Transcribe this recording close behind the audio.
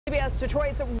CBS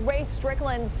Detroit's Ray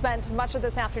Strickland spent much of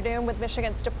this afternoon with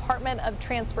Michigan's Department of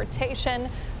Transportation.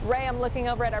 Ray, I'm looking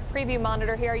over at our preview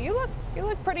monitor here. You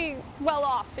look pretty well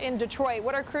off in Detroit.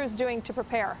 What are crews doing to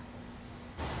prepare?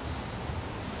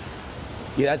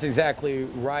 Yeah, that's exactly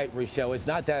right, Rochelle. It's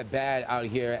not that bad out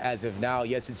here as of now.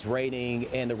 Yes, it's raining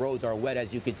and the roads are wet,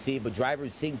 as you can see, but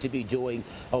drivers seem to be doing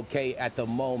okay at the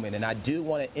moment. And I do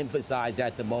want to emphasize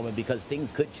at the moment because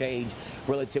things could change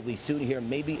relatively soon here,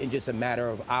 maybe in just a matter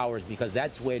of hours, because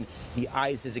that's when the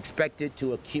ice is expected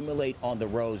to accumulate on the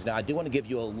roads. Now, I do want to give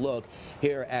you a look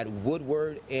here at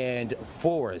Woodward and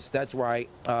Forest. That's where I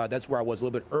was a little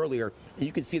bit earlier. And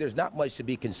you can see there's not much to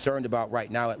be concerned about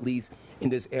right now, at least in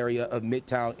this area of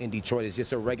Midtown in Detroit. It's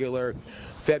just a regular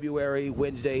February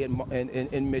Wednesday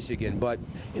in Michigan. But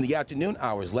in the afternoon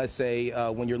hours, let's say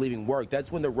when you're leaving work,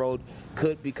 that's when the road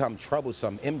could become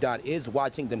troublesome. MDOT is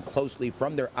watching them closely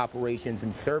from their operations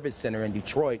and service center in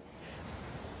Detroit.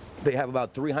 They have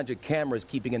about 300 cameras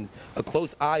keeping a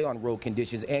close eye on road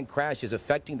conditions and crashes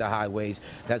affecting the highways.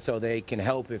 That's so they can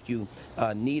help if you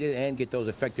need it and get those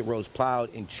affected roads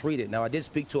plowed and treated. Now, I did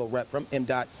speak to a rep from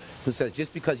MDOT who says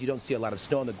just because you don't see a lot of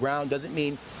snow on the ground doesn't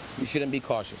mean you shouldn't be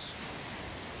cautious.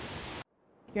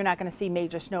 You're not going to see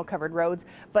major snow-covered roads,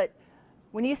 but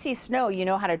when you see snow, you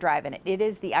know how to drive in it. It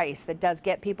is the ice that does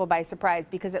get people by surprise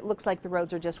because it looks like the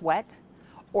roads are just wet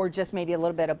or just maybe a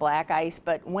little bit of black ice.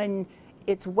 But when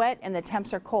it's wet and the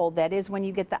temps are cold, that is when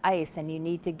you get the ice, and you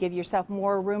need to give yourself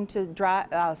more room to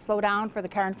slow down for the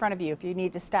car in front of you if you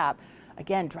need to stop.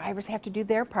 Again, drivers have to do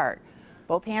their part.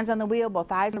 Both hands on the wheel,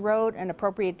 both eyes on the road, an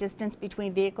appropriate distance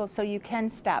between vehicles so you can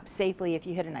stop safely if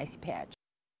you hit an icy patch.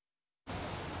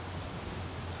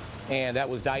 And that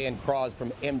was Diane Cross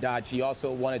from MDOT. She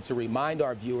also wanted to remind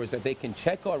our viewers that they can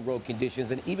check on road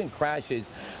conditions and even crashes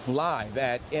live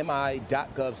at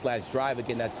mi.gov/drive.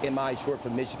 Again, that's MI, short for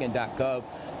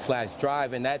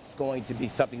Michigan.gov/drive. And that's going to be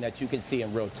something that you can see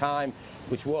in real time,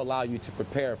 which will allow you to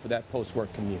prepare for that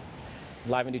post-work commute.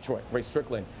 Live in Detroit, Ray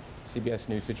Strickland, CBS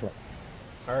News Detroit.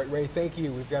 All right, Ray, thank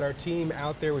you. We've got our team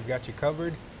out there. We've got you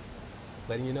covered,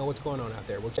 letting you know what's going on out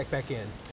there. We'll check back in.